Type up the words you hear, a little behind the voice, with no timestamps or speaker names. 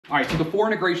All right, so the 4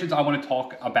 integrations I want to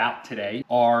talk about today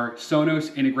are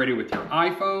Sonos integrated with your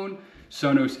iPhone,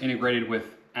 Sonos integrated with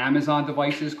Amazon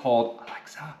devices called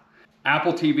Alexa,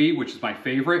 Apple TV, which is my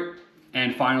favorite,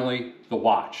 and finally the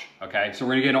watch, okay? So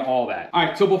we're gonna get into all that. All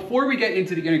right, so before we get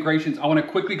into the integrations, I wanna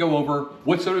quickly go over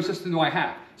what Sonos system do I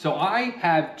have. So I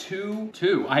have two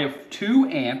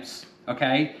amps,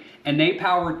 okay? And they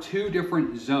power 2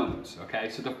 different zones, okay?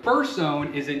 So the first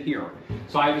zone is in here.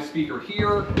 So I have a speaker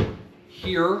here,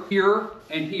 here, here,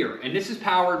 and here. And this is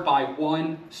powered by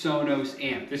one Sonos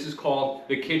amp. This is called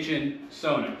the kitchen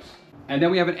Sonos. And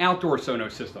then we have an outdoor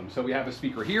Sonos system. So we have a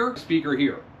speaker here, speaker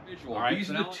here. All right,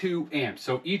 these are the 2 amps.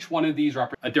 So each one of these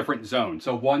are a different zone.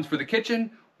 So one's for the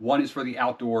kitchen, one is for the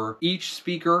outdoor. Each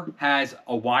speaker has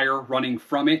a wire running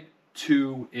from it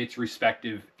to its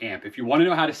respective amp. If you want to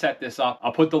know how to set this up,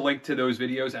 I'll put the link to those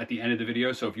videos at the end of the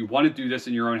video. So if you want to do this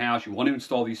in your own house, you want to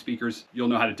install these speakers, you'll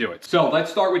know how to do it. So let's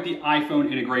start with the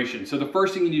iPhone integration. So the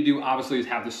first thing you need to do obviously is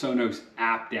have the Sonos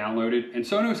app downloaded. And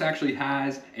Sonos actually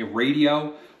has a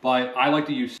radio, but I like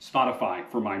to use Spotify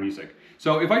for my music.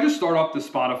 So if I just start up the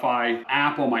Spotify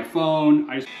app on my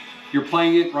phone, you're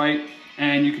playing it, right?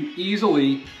 And you can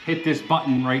easily hit this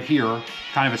button right here,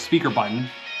 kind of a speaker button.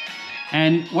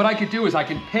 And what I could do is I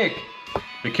can pick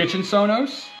the kitchen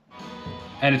Sonos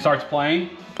and it starts playing.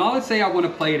 Now let's say I want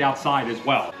to play it outside as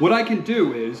well. What I can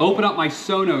do is open up my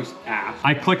Sonos app.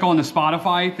 I click on the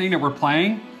Spotify thing that we're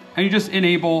playing and you just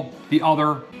enable the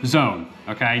other zone,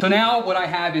 okay? So now what I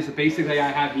have is basically I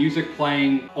have music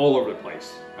playing all over the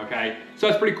place, okay? So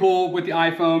that's pretty cool with the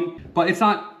iPhone, but it's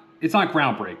not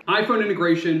groundbreaking. iPhone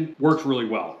integration works really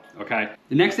well, okay?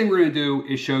 The next thing we're gonna do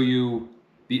is show you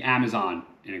the Amazon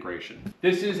integration.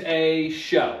 This is a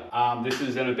Show. This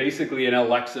is basically an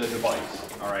Alexa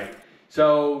device, all right?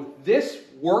 So this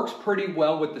works pretty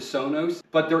well with the Sonos,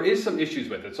 but there is some issues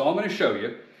with it, so I'm gonna show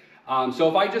you. So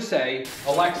if I just say,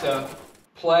 Alexa,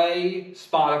 play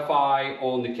Spotify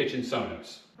on the kitchen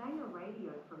Sonos. Play a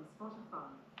radio from Spotify.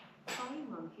 Playing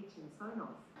on kitchen Sonos.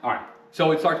 All right,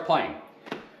 so it starts playing.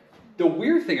 The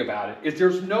weird thing about it is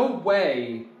there's no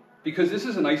way, because this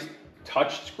is a nice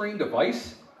touchscreen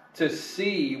device, to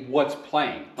see what's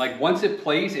playing. Like once it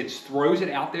plays, it throws it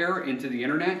out there into the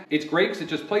internet. It's great because it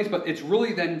just plays, but it's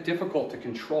really then difficult to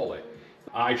control it.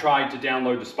 I tried to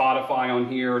download the Spotify on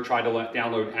here, tried to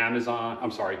download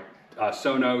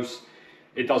Sonos.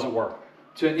 It doesn't work.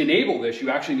 To enable this, you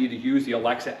actually need to use the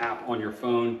Alexa app on your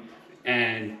phone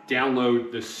and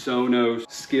download the Sonos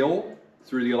skill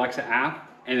through the Alexa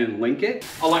app and then link it.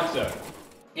 Alexa,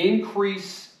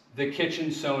 increase the kitchen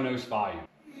Sonos volume.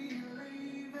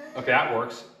 Okay, that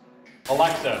works.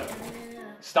 Alexa,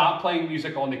 stop playing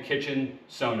music on the kitchen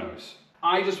Sonos.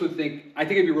 I think it'd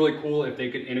be really cool if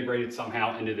they could integrate it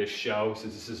somehow into this show,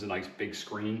 since this is a nice big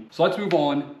screen. So let's move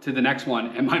on to the next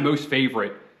one, and my most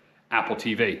favorite, Apple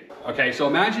TV. Okay, so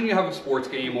imagine you have a sports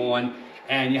game on,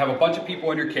 and you have a bunch of people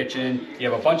in your kitchen,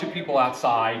 you have a bunch of people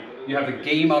outside, you have the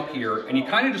game up here, and you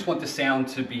kind of just want the sound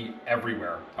to be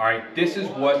everywhere, all right? This is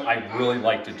what I really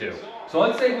like to do. So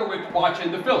let's say we're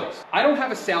watching the Phillies. I don't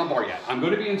have a sound bar yet. I'm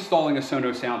going to be installing a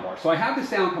Sonos sound bar. So I have the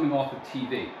sound coming off the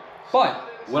TV. But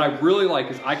what I really like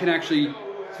is I can actually,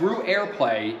 through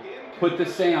AirPlay, put the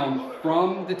sound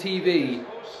from the TV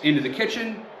into the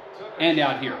kitchen and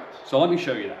out here. So let me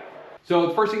show you that. So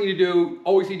the first thing you need to do,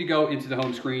 always need to go into the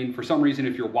home screen. For some reason,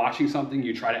 if you're watching something,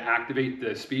 you try to activate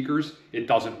the speakers, it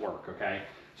doesn't work, okay?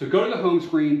 So go to the home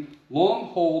screen, long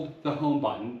hold the home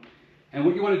button, and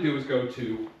what you want to do is go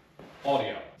to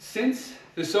audio. Since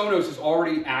the Sonos is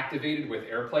already activated with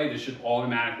AirPlay, this should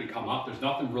automatically come up. There's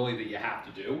nothing really that you have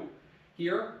to do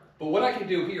here. But what I can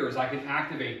do here is I can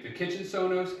activate the kitchen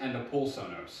Sonos and the pool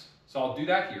Sonos. So I'll do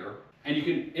that here. And you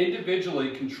can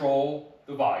individually control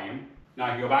the volume. Now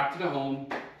I can go back to the home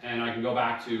and I can go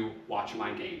back to watching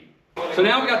my game. So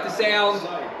now we got the sound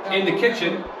in the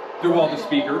kitchen through all the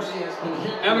speakers.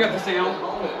 And we got the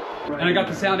sound. And I got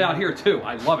the sound out here too.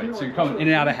 I love it. So you're coming in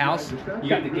and out of the house. You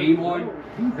got the game on.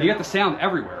 You got the sound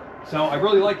everywhere. So I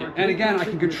really like it. And again, I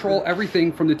can control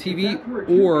everything from the TV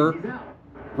or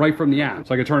right from the app.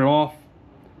 So I can turn it off,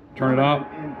 turn it up.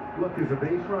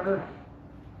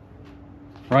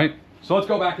 Right? So let's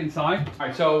go back inside. All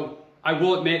right, so I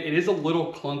will admit it is a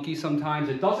little clunky sometimes.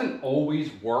 It doesn't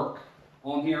always work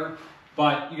on here,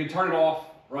 but you can turn it off.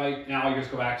 Right now, you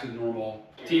just go back to the normal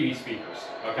TV speakers,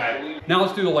 okay? Now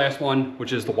let's do the last one,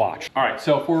 which is the watch. All right,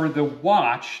 so for the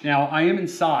watch, now I am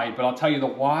inside, but I'll tell you the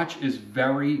watch is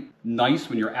very nice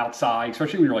when you're outside,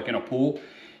 especially when you're like in a pool.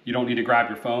 You don't need to grab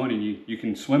your phone and you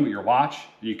can swim with your watch,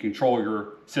 and you control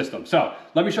your system. So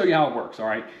let me show you how it works, all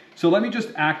right? So let me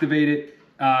just activate it,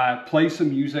 play some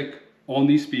music on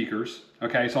these speakers.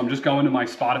 Okay, so I'm just going to my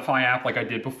Spotify app like I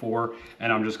did before,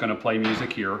 and I'm just gonna play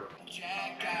music here.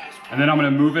 And then I'm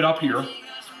gonna move it up here. All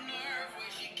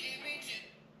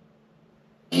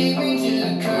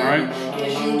right.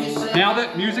 Now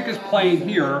that music is playing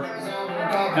here,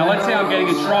 now let's say I'm getting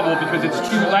in trouble because it's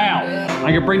too loud.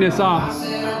 I can bring this up,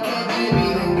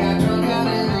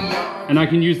 and I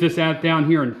can use this app down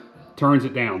here and turns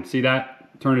it down. See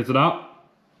that? Turns it up.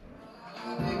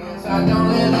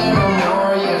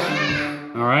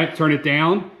 All right, turn it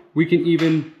down. We can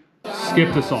even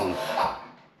skip the song.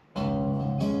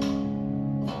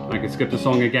 I can skip the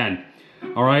song again.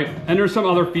 All right, and there's some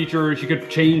other features. You could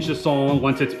change the song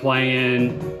once it's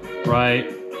playing, right?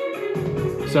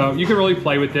 So you can really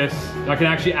play with this. I can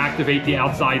actually activate the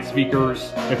outside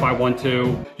speakers if I want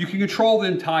to. You can control the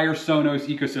entire Sonos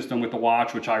ecosystem with the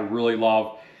watch, which I really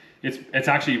love. It's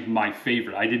actually my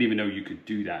favorite. I didn't even know you could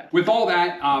do that. With all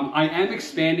that, I am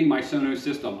expanding my Sonos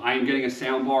system. I am getting a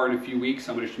sound bar in a few weeks.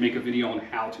 I'm gonna make a video on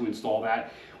how to install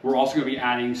that. We're also gonna be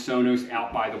adding Sonos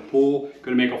out by the pool.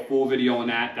 Gonna make a full video on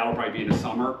that. That'll probably be in the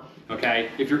summer, okay?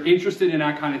 If you're interested in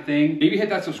that kind of thing, maybe hit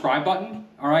that subscribe button,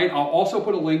 all right? I'll also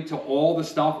put a link to all the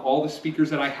stuff, all the speakers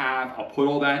that I have. I'll put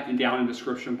all that down in the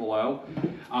description below.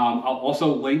 I'll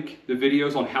also link the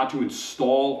videos on how to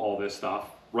install all this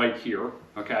stuff right here,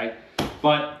 okay?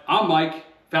 But I'm Mike,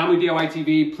 Family DIY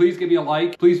TV. Please give me a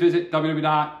like. Please visit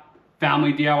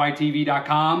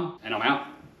www.familydiytv.com, and I'm out.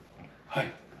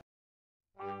 Hi.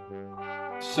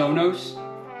 Sonos,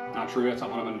 not true, that's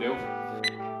not what I'm gonna do.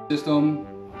 System,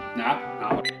 nah,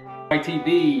 not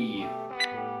TV.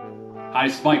 Hi,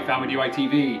 this is Mike, Family DIY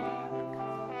TV.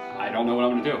 I don't know what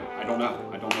I'm gonna do. I don't know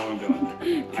what I'm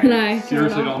doing. Can I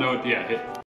seriously don't know what, yeah,